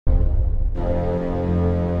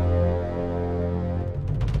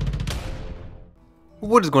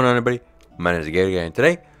What is going on, everybody? My name is ThatGatorGuy, and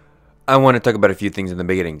today I want to talk about a few things in the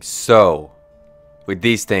beginning. So, with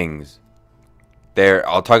these things,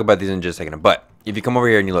 I'll talk about these in just a second. But if you come over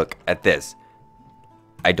here and you look at this,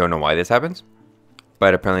 I don't know why this happens,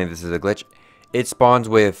 but apparently this is a glitch. It spawns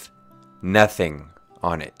with nothing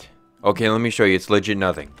on it. Okay, let me show you. It's legit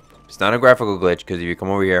nothing. It's not a graphical glitch, because if you come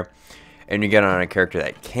over here and you get on a character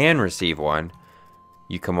that can receive one,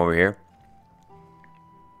 you come over here.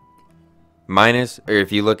 Minus, or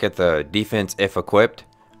if you look at the defense if equipped,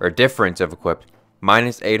 or difference if equipped,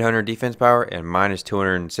 minus 800 defense power and minus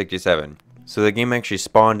 267. So the game actually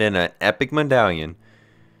spawned in an epic medallion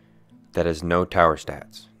that has no tower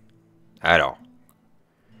stats at all.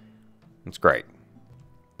 It's great.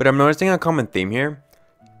 But I'm noticing a common theme here.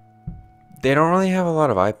 They don't really have a lot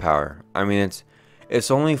of eye power. I mean,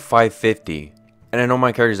 it's only 550. And I know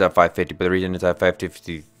my character's at 550, but the reason it's at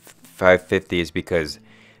 550 is because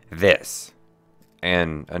this.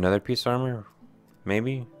 And another piece of armor?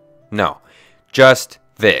 Maybe? No. Just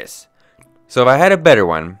this. So if I had a better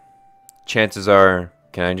one, chances are...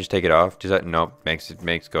 Can I just take it off? Does that... Nope. Makes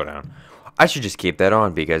it go down. I should just keep that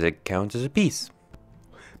on because it counts as a piece.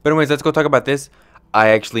 But anyways, let's go talk about this. I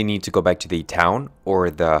actually need to go back to the town or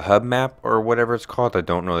the hub map or whatever it's called. I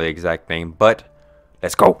don't know the exact name, but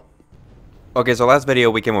let's go. Okay, so last video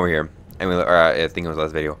we came over here and we... I think it was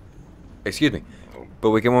last video. Excuse me.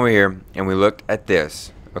 But we came over here and we looked at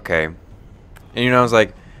this, okay? And I was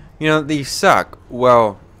like, these suck.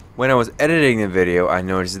 Well, when I was editing the video, I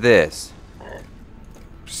noticed this.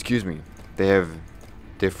 Excuse me. They have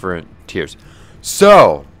different tiers.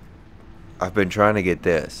 So, I've been trying to get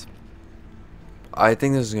this. I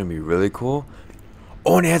think this is going to be really cool.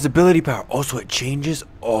 Oh, and it has ability power. Oh, so it changes?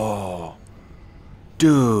 Oh.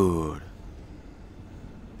 Dude.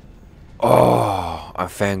 Oh, I'm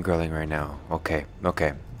fangirling right now. Okay.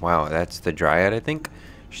 Wow, that's the Dryad, I think.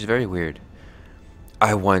 She's very weird.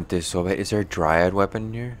 I want this so bad. Is there a Dryad weapon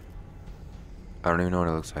in here? I don't even know what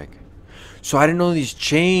it looks like. So I didn't know these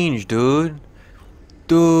changed, dude.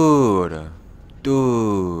 Dude. I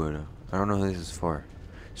don't know who this is for.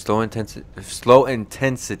 Slow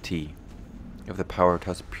intensity of the power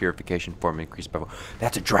toss purification form increased by...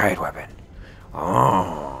 That's a Dryad weapon.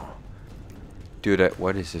 Oh. Dude,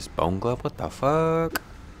 what is this? Bone glove? What the fuck?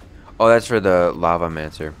 Oh, that's for the lava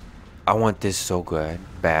mancer. I want this so good.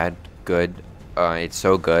 Bad. Good. It's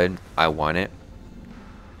so good. I want it.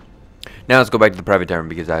 Now let's go back to the private tavern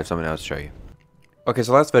because I have something else to show you. Okay,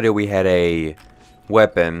 so last video we had a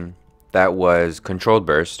weapon that was controlled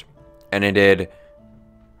burst. And it did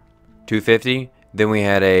 250. Then we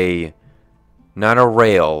had a... Not a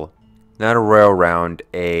rail round.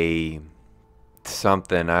 A...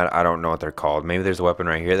 something. I don't know what they're called. Maybe there's a weapon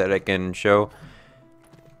right here that I can show.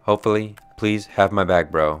 Hopefully. Please have my back,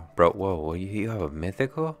 bro. Bro, whoa, you have a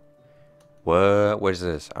mythical? What is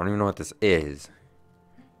this? I don't even know what this is.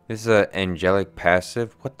 This is an angelic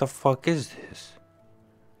passive. What the fuck is this?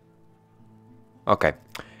 Okay.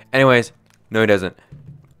 Anyways, no, it doesn't.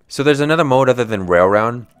 So there's another mode other than rail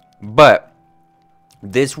round, but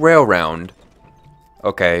this rail round,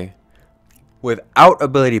 okay, without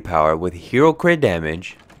ability power, with hero crit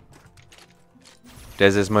damage,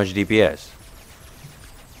 does this much DPS.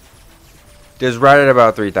 Does right at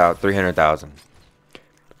about 300,000.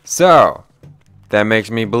 So, that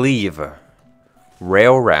makes me believe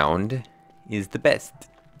rail round is the best.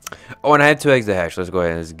 Oh, and I had 2 eggs to hatch. Let's go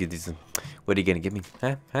ahead and let's get these. What are you gonna give me?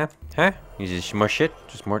 Huh? You just more shit?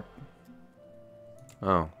 Just more?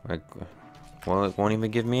 Oh, well, it won't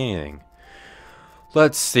even give me anything.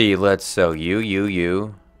 Let's see. Let's sell you,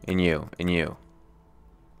 and you.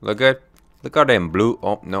 Look good. Look at them blue.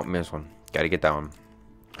 Oh, no, missed one. Gotta get that one.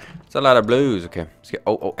 It's a lot of blues. Okay. Let's get.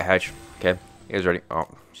 Oh, hatch. Okay. It was ready. Oh,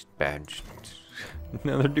 just bad. Just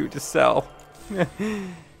another dude to sell.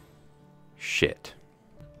 Shit.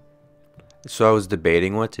 So I was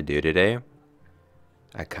debating what to do today.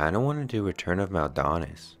 I kind of want to do Return of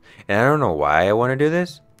Mal'Donis. And I don't know why I want to do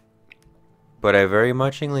this, but I very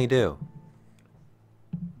muchingly do.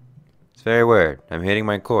 It's very weird. I'm hitting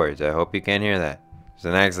my chords. I hope you can't hear that. It's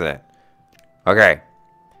an accident. Okay.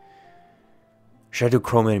 Should I do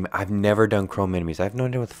chrome enemy? I've never done chrome enemies. I have no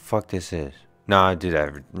idea what the fuck this is. Nah,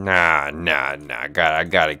 dude. Nah. I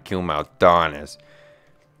gotta kill Mal'Donis.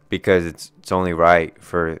 Because it's only right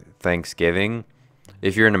for Thanksgiving.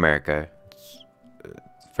 If you're in America,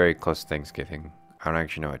 it's very close to Thanksgiving. I don't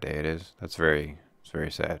actually know what day it is. It's very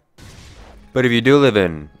sad. But if you do live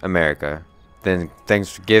in America, then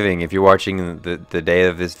Thanksgiving, if you're watching the day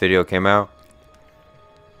of this video came out,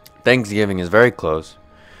 Thanksgiving is very close.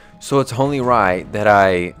 So it's only right that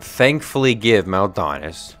I thankfully give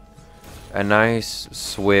Maldonis a nice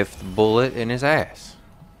swift bullet in his ass.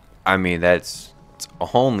 I mean, it's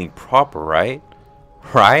only proper, right?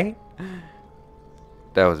 Right?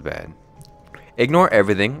 That was bad. Ignore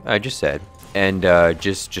everything I just said and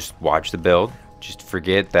just watch the build. Just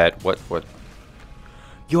forget that what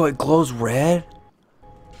Yo, it glows red?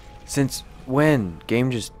 Since when?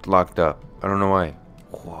 Game just locked up. I don't know why.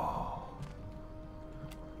 Whoa.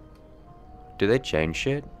 Do they change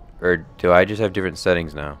shit? Or do I just have different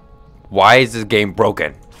settings now? Why is this game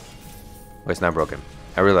broken? Well, it's not broken.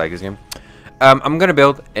 I really like this game. I'm gonna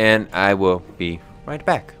build and I will be right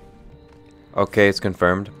back. Okay, it's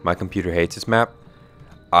confirmed. My computer hates this map.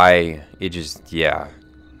 Yeah.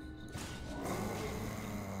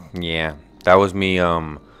 Yeah. That was me,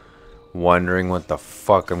 wondering what the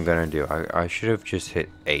fuck I'm gonna do. I should have just hit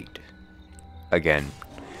 8 again.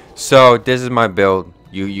 So this is my build.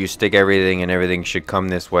 You stick everything and everything should come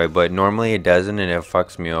this way, but normally it doesn't and it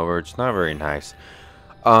fucks me over. It's not very nice.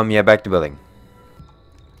 Yeah, back to building.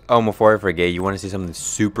 Oh, before I forget, you want to see something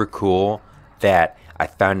super cool that I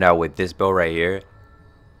found out with this build right here?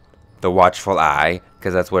 The Watchful Eye,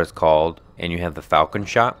 because that's what it's called, and you have the Falcon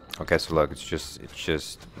shot. Okay, so look, it's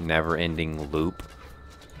just never-ending loop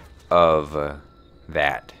of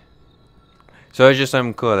that. So it's just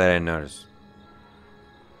something cool that I didn't notice.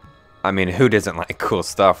 I mean, who doesn't like cool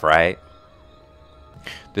stuff, right?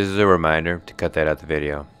 This is a reminder to cut that out the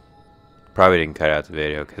video. Probably didn't cut out the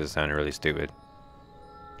video because it sounded really stupid.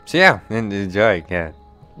 So yeah, enjoy, yeah.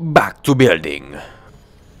 Back to building.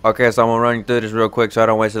 Okay, so I'm gonna run you through this real quick so I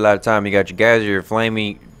don't waste a lot of time. You got your geyser, your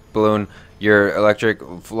flamey balloon, your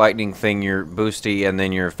electric lightning thing, your boosty, and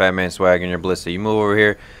then your fat man swag and your ballista. You move over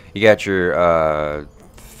here, you got your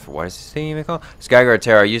what is this thing even called? Skyguard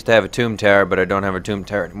tower. I used to have a tomb tower, but I don't have a tomb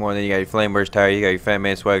tower anymore. Then you got your flame burst tower, you got your fat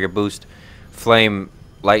man swagger boost, flame,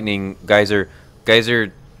 lightning, geyser,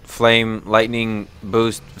 flame, lightning,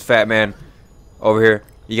 boost, fat man. Over here,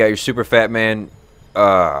 you got your super fat man,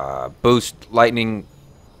 boost, lightning,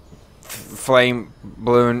 flame,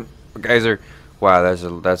 balloon, geyser. Wow,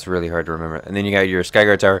 that's really hard to remember. And then you got your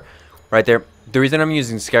Skyguard tower right there. The reason I'm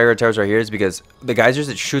using Skyguard towers right here is because the geysers,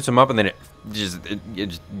 it shoots them up and then it just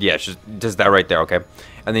does that right there, okay?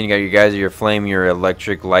 And then you got your geyser, your flame, your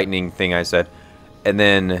electric lightning thing I said. And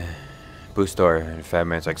then boost door and fat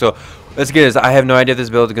man swag. So let's get this. I have no idea if this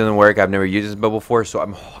build is gonna work. I've never used this build before, so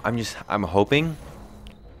I'm hoping.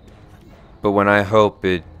 But when I hope,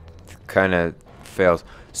 it kind of fails.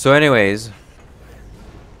 So anyways,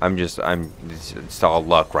 it's all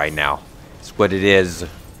luck right now. It's what it is.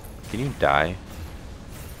 Can you die?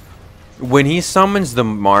 When he summons the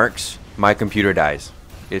marks, my computer dies.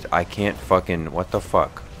 I can't fucking, what the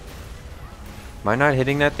fuck? Am I not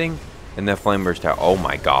hitting that thing? And the flame burst out. Oh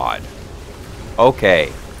my god.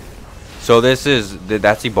 Okay. So that's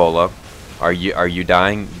Ebola. Are you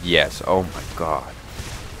dying? Yes. Oh my god.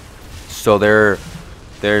 So there's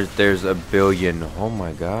a billion. Oh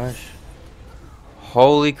my gosh.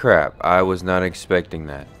 Holy crap. I was not expecting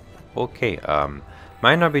that. Okay,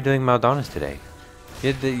 might not be doing Maldonis today.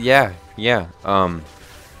 Yeah. Yeah.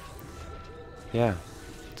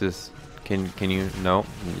 Just can you no?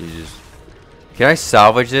 You just can I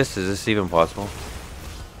salvage this? Is this even possible?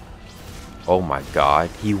 Oh my god,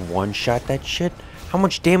 he one-shot that shit? How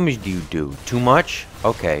much damage do you do? Too much?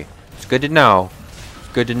 Okay. It's good to know. It's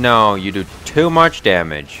good to know you do too much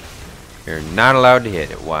damage. You're not allowed to hit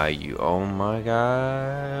it. Why you? Oh my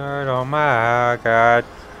god. Oh my god.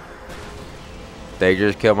 They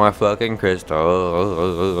just killed my fucking crystal.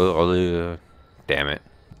 Damn it.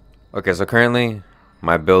 Okay, so currently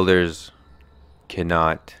my builders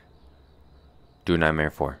cannot do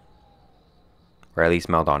Nightmare 4. Or at least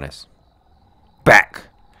Maldonis. Back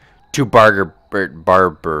to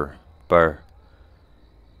Barbinger.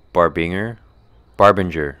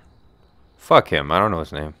 Fuck him. I don't know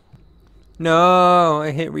his name. No,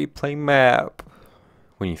 I hit replay map.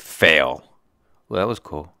 When you fail. Well, that was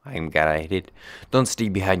cool. I'm glad I hit it. Don't stay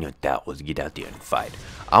behind your doubts. Get out there and fight.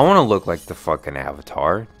 I want to look like the fucking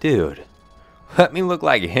Avatar. Dude. Let me look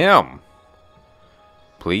like him.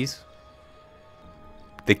 Please.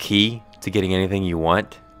 The key to getting anything you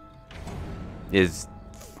want is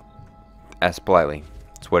ask politely.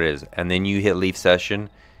 That's what it is. And then you hit leave session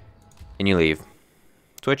and you leave.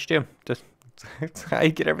 Switch to. That's how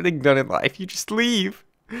you get everything done in life. You just leave.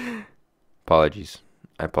 Apologies.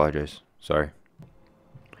 I apologize. Sorry.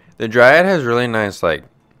 The Dryad has really nice, like,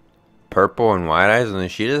 purple and white eyes, and the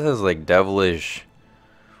Sheeta has, like, devilish,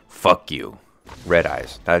 fuck you, red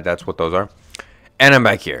eyes. That's what those are. And I'm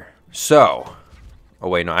back here. So, oh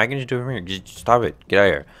wait, no, I can just do it from here. Just stop it. Get out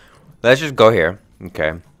of here. Let's just go here.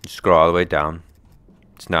 Okay. Just scroll all the way down.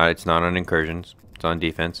 It's not on incursions. It's on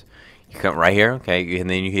defense. You come right here, okay, and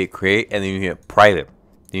then you hit create, and then you hit private.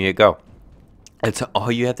 Then you hit go. That's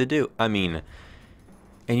all you have to do. I mean,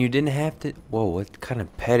 and you didn't have to. Whoa, what kind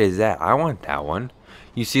of pet is that? I want that one.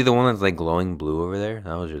 You see the one that's like glowing blue over there?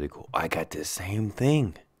 That was really cool. I got the same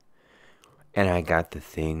thing. And I got the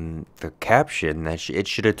caption that it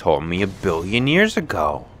should have told me 1,000,000,000 years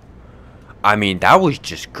ago. I mean, that was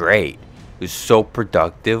just great. It was so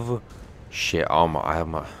productive. Shit, oh,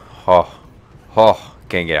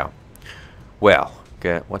 can't get out. Well,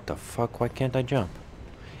 what the fuck? Why can't I jump?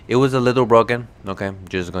 It was a little broken. Okay,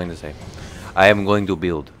 just going to say. I am going to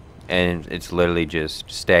build. And it's literally just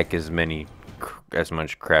stack as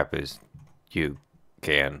much crap as you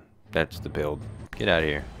can. That's the build. Get out of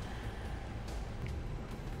here.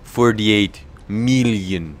 48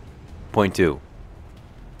 million.2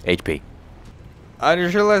 HP. I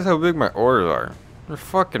just realized how big my orders are. They're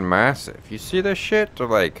fucking massive. You see this shit? They're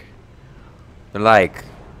like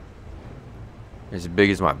as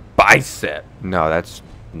big as my bicep. No,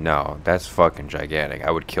 that's fucking gigantic.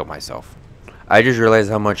 I would kill myself. I just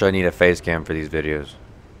realized how much I need a face cam for these videos.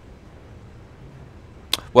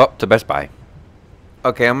 Well, to Best Buy.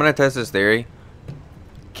 Okay, I'm gonna test this theory.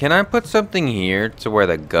 Can I put something here to where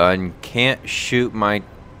the gun can't shoot my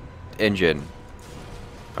engine?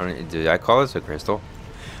 Did I call this a crystal?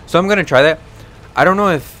 So I'm gonna try that. I don't know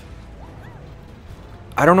if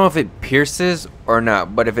it pierces or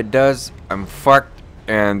not, but if it does, I'm fucked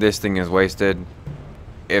and this thing is wasted.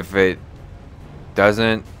 If it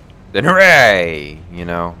doesn't, then hooray! You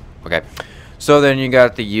know? Okay. So then you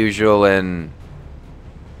got the usual, and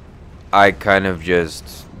I kind of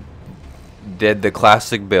just did the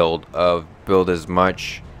classic build of build as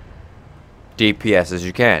much DPS as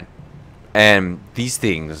you can. And these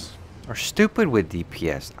things are stupid with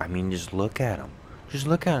DPS. I mean, just look at them. Just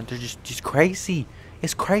look at them. They're just crazy.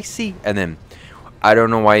 It's crazy. And then, I don't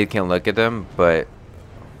know why you can't look at them, but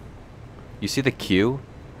you see the Q?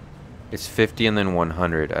 It's 50 and then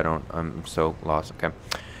 100. I'm so lost. Okay.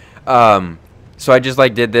 So I just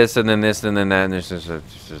like did this and then this and then that, and this is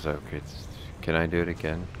okay. Can I do it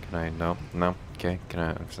again? Can I? No. Okay. Can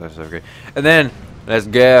I? That's okay. And then let's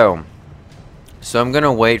go. So I'm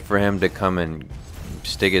gonna wait for him to come and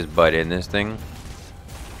stick his butt in this thing,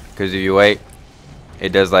 because if you wait,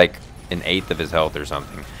 it does like 1/8 of his health or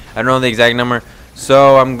something. I don't know the exact number,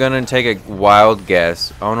 so I'm gonna take a wild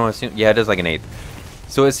guess. Oh no, yeah, it does like 1/8.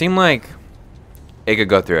 So it seemed like it could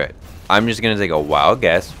go through it. I'm just gonna take a wild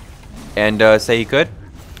guess and say he could,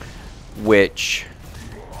 which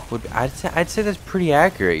would I'd say that's pretty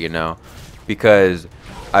accurate, you know, because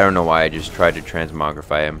I don't know why I just tried to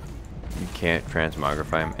transmogrify him. You can't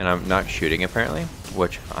transmogrify him, and I'm not shooting apparently,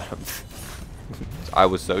 which I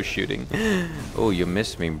was so shooting. Oh, you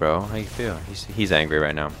missed me, bro. How you feel? He's angry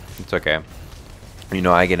right now. It's okay. You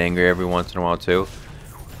know, I get angry every once in a while too,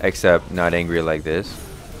 except not angry like this.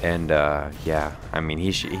 And yeah, I mean,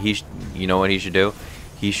 you know what he should do?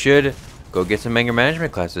 He should go get some anger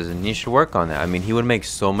management classes, and he should work on that. I mean, he would make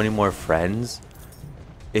so many more friends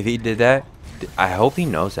if he did that. I hope he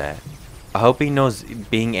knows that. I hope he knows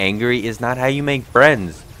being angry is not how you make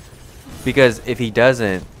friends. Because if he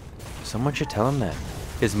doesn't, someone should tell him that.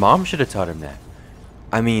 His mom should have taught him that.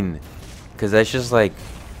 I mean, because that's just like,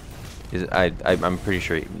 I'm pretty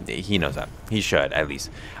sure he knows that. He should, at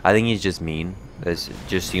least. I think he's just mean. That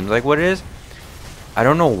just seems like what it is. I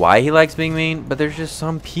don't know why he likes being mean, but there's just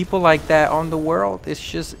some people like that on the world. It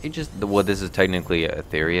just, well, this is technically a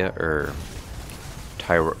Theria or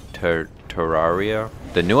Terraria.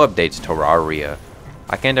 The new update's Terraria.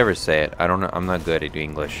 I can't ever say it. I don't know. I'm not good at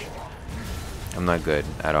English. I'm not good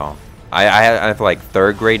at all. I have like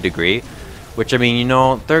 3rd grade degree, which I mean, you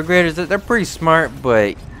know, 3rd graders, they're pretty smart,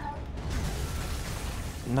 but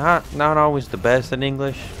not always the best at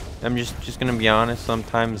English. I'm just gonna be honest.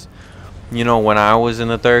 Sometimes, you know, when I was in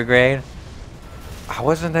the 3rd grade, I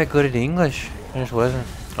wasn't that good at English. I just wasn't.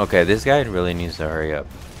 Okay, this guy really needs to hurry up.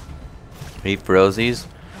 He Frozzies.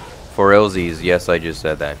 Forelsies, yes, I just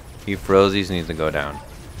said that. He Frozzies needs to go down.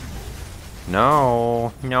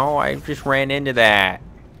 No, I just ran into that.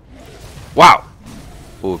 Wow.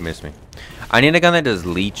 Ooh, missed me. I need a gun that does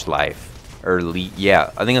leech life. Or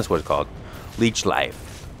yeah, I think that's what it's called. Leech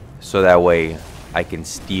life. So that way I can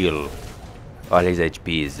steal all his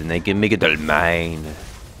HPs and they can make it all mine.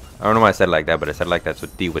 I don't know why I said it like that, but I said it like that so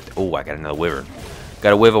deal with. Oh, I got another wyvern.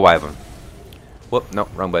 Got a wyvern. Whoop, nope,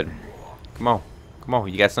 wrong button. Come on. Come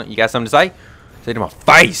on, you got something to say? Say it to my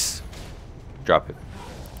face. Drop it.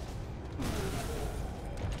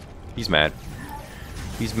 He's mad.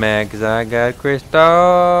 He's mad because I got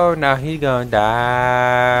crystal. Now he's gonna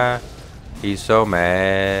die. He's so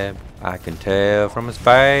mad. I can tell from his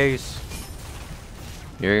face.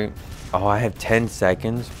 Oh, I have 10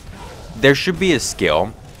 seconds. There should be a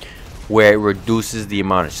skill where it reduces the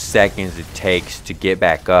amount of seconds it takes to get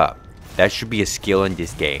back up. That should be a skill in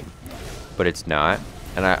this game. But it's not.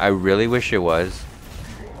 And I really wish it was.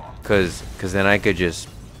 Cause then I could just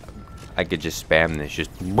spam this.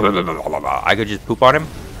 Just I could just poop on him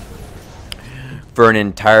for an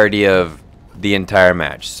entirety of the entire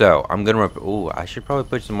match. So I'm gonna ooh, I should probably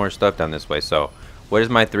put some more stuff down this way. So what is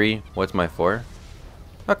my 3? What's my 4?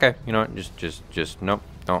 Okay, you know what? Just nope.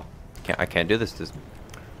 No. I can't do this. This is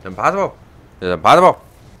impossible. It's impossible.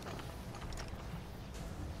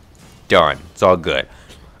 Done. It's all good.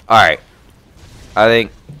 Alright. I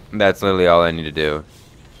think that's literally all I need to do.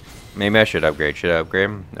 Maybe I should upgrade. Should I upgrade?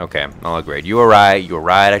 Okay, I'll upgrade. You were right. You were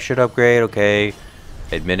right. I should upgrade. Okay.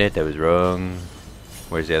 Admit it. That was wrong.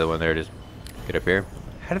 Where's the other one? There it is. Get up here.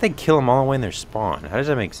 How did they kill them all the way in their spawn? How does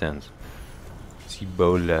that make sense?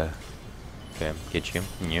 Ebola. Okay, get you.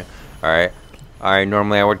 Yeah. Alright. Alright,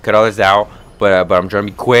 normally I would cut all this out. But I'm trying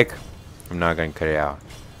to be quick. I'm not going to cut it out.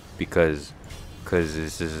 Because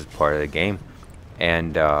this is part of the game.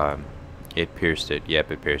 And it pierced it.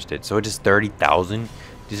 Yep, it pierced it. So it is 30,000.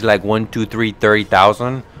 Just like 1, 2, 3,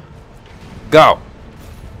 30,000. Go.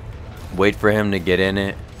 Wait for him to get in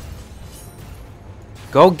it.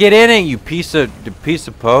 Go get in it, you piece of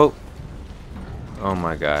poke. Oh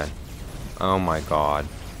my god. Oh my god.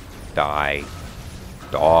 Die.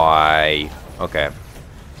 Die. Okay.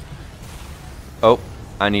 Oh,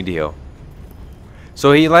 I need to heal.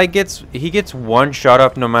 So he like gets one shot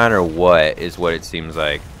up no matter what is what it seems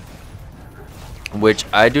like. Which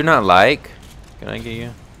I do not like. Can I get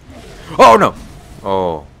you? Oh no!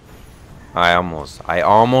 Oh. I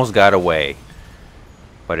almost got away.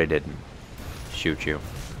 But I didn't. Shoot you.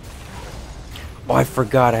 Oh, I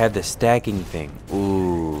forgot I had the stacking thing.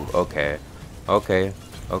 Ooh, okay. Okay.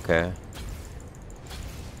 Okay.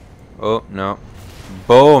 Oh, no.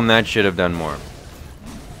 Boom, that should have done more.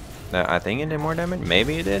 I think it did more damage.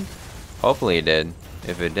 Maybe it did. Hopefully it did.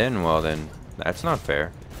 If it didn't, well then, that's not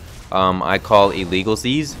fair. I call illegal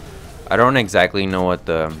Z's. I don't exactly know what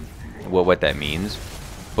what that means,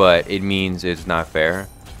 but it means it's not fair,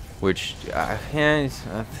 which yeah,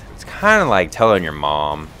 it's kind of like telling your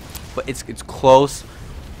mom, but it's close.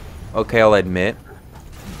 Okay, I'll admit,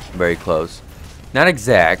 very close. Not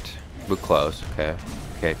exact, but close. Okay,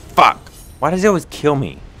 okay. Fuck! Why does it always kill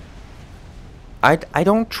me? I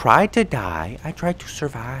don't try to die. I try to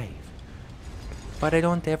survive, but I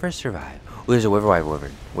don't ever survive. Oh, there's a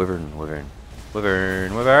wyvern. Wyvern,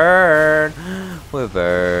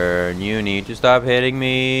 you need to stop hitting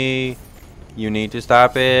me. You need to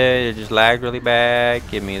stop it. It just lagged really bad.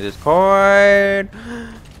 Give me this coin.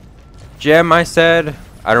 Gem, I said.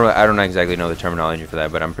 I don't exactly know the terminology for that,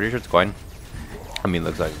 but I'm pretty sure it's coin. I mean, it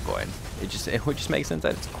looks like a coin. It would just make sense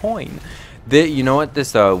that it's coin. You know what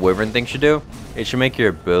this wyvern thing should do? It should make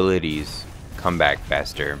your abilities come back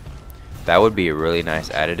faster. That would be a really nice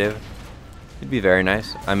additive. It'd be very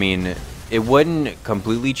nice. I mean, it wouldn't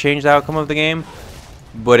completely change the outcome of the game,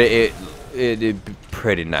 but it'd be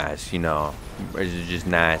pretty nice, you know. It's just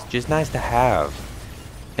nice to have.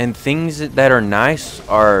 And things that are nice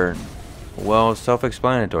are, well,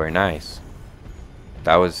 self-explanatory. Nice.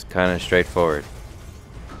 That was kind of straightforward.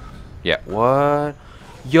 Yeah. What?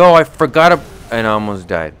 Yo, I forgot and I almost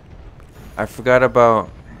died. I forgot about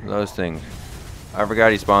those things. I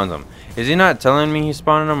forgot he spawns them. Is he not telling me he's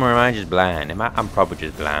spawning them, or am I just blind? I'm probably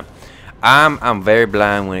just blind. I'm very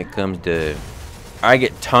blind when it comes to. I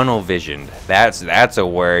get tunnel visioned. That's a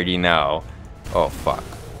word, you know. Oh fuck.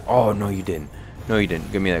 Oh no, you didn't. No, you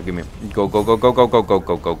didn't. Give me that. Give me. Go.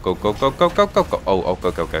 Oh,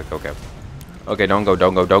 okay. Okay, don't go.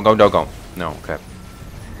 No, okay.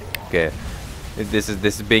 Okay. This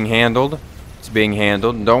is being handled. It's being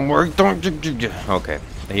handled. Don't worry. Don't. Okay.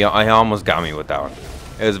 He almost got me with that one.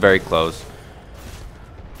 It was very close.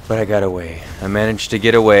 But I got away. I managed to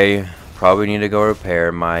get away. Probably need to go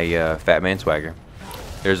repair my Fat Man swagger.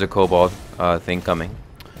 There's a kobold thing coming.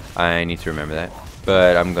 I need to remember that.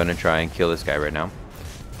 But I'm going to try and kill this guy right now.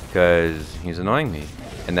 Because he's annoying me.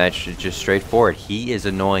 And that's just straightforward. He is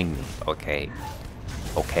annoying me. Okay.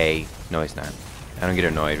 Okay. No, he's not. I don't get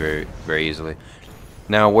annoyed very easily.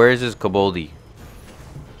 Now, where is this koboldy?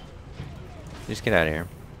 Just get out of here.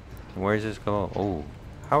 Where is this kobold? Oh.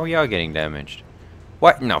 How are y'all getting damaged?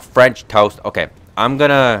 What? No, French toast. Okay. I'm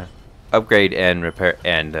going to upgrade and repair,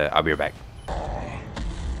 and I'll be right back.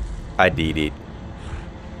 I did it.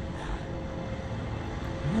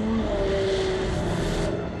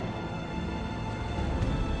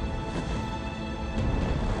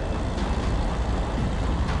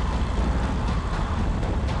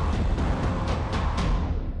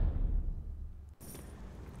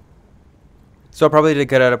 So I probably did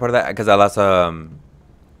cut out a part of that because I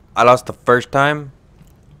lost the first time.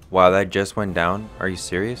 Wow, that just went down. Are you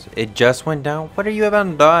serious? It just went down? What are you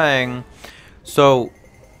even doing? So,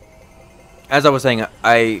 as I was saying,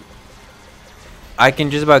 I can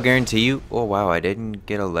just about guarantee you. Oh wow, I didn't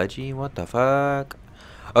get a leggy. What the fuck?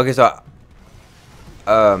 Okay, so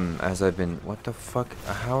as I've been, what the fuck?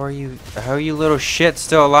 How are you little shit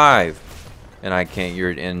still alive? And I can't.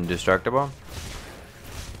 You're indestructible.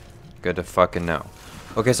 Good to fucking know.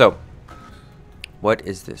 Okay, so what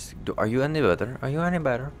is this? Are you any better? Are you any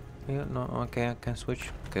better? No. Okay, I can switch.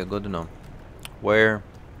 Okay, good to know. Where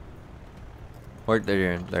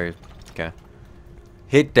there? Okay.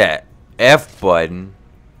 Hit that F button.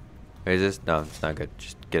 Is this? No, it's not good.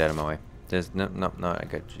 Just get out of my way. No, not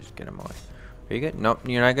good. Just get out of my way. Are you good? Nope,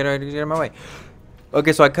 you're not gonna get out of my way.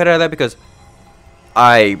 Okay, so I cut out of that because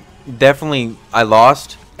I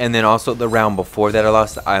lost, and then also the round before that I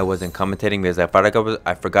lost, I wasn't commentating because I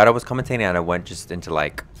forgot I was commentating, and I went just into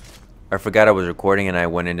like, I forgot I was recording, and I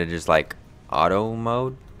went into just like auto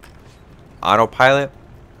mode, autopilot,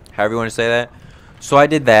 however you want to say that. So I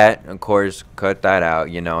did that, of course, cut that out,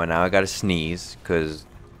 you know, and now I gotta sneeze because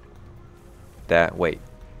that. Wait,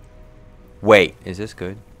 is this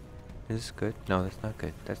good? Is this good? No, that's not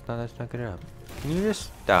good. That's not good enough. Can you just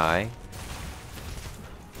die?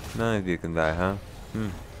 None of you can die, huh?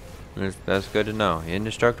 That's good to know.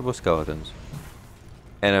 Indestructible skeletons.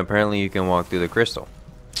 And apparently you can walk through the crystal.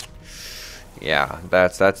 Yeah,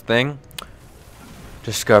 that's the thing.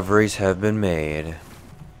 Discoveries have been made.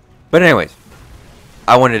 But anyways,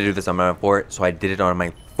 I wanted to do this on my 4, so I did it on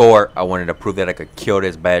my 4. I wanted to prove that I could kill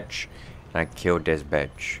this bitch. And I killed this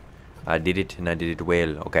bitch. I did it, and I did it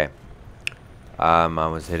well. Okay. I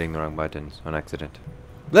was hitting the wrong buttons on accident.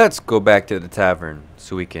 Let's go back to the tavern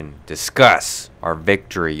so we can discuss our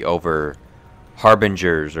victory over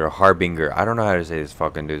Harbingers or Harbinger. I don't know how to say this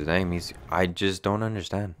fucking dude's name. I just don't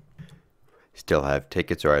understand. Still have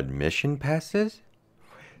tickets or admission passes?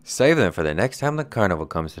 Save them for the next time the carnival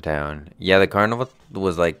comes to town. Yeah, the carnival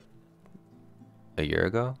was like a year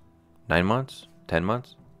ago? 9 months? 10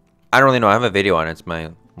 months? I don't really know. I have a video on it. It's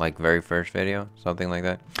my like very first video, something like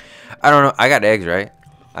that. I don't know. I got eggs, right?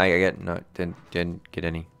 Didn't get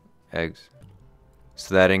any eggs.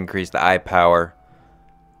 So that increased the eye power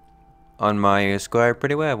on my squire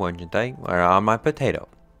pretty well, wouldn't you think? Or on my potato.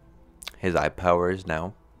 His eye power is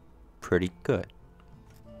now pretty good.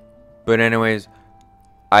 But anyways,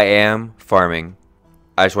 I am farming.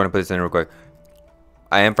 I just want to put this in real quick.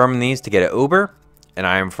 I am farming these to get an Uber, and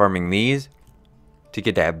I am farming these to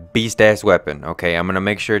get that beast-ass weapon. Okay, I'm gonna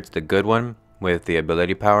make sure it's the good one with the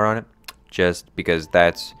ability power on it, just because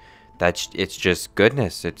that's it's just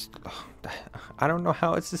goodness. It's I don't know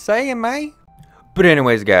how else to say it, man. But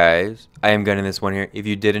anyways, guys, I am getting this one here. If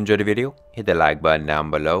you did enjoy the video, hit the like button down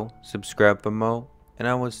below, subscribe for more, and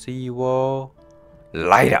I will see you all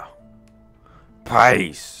later.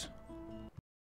 Peace.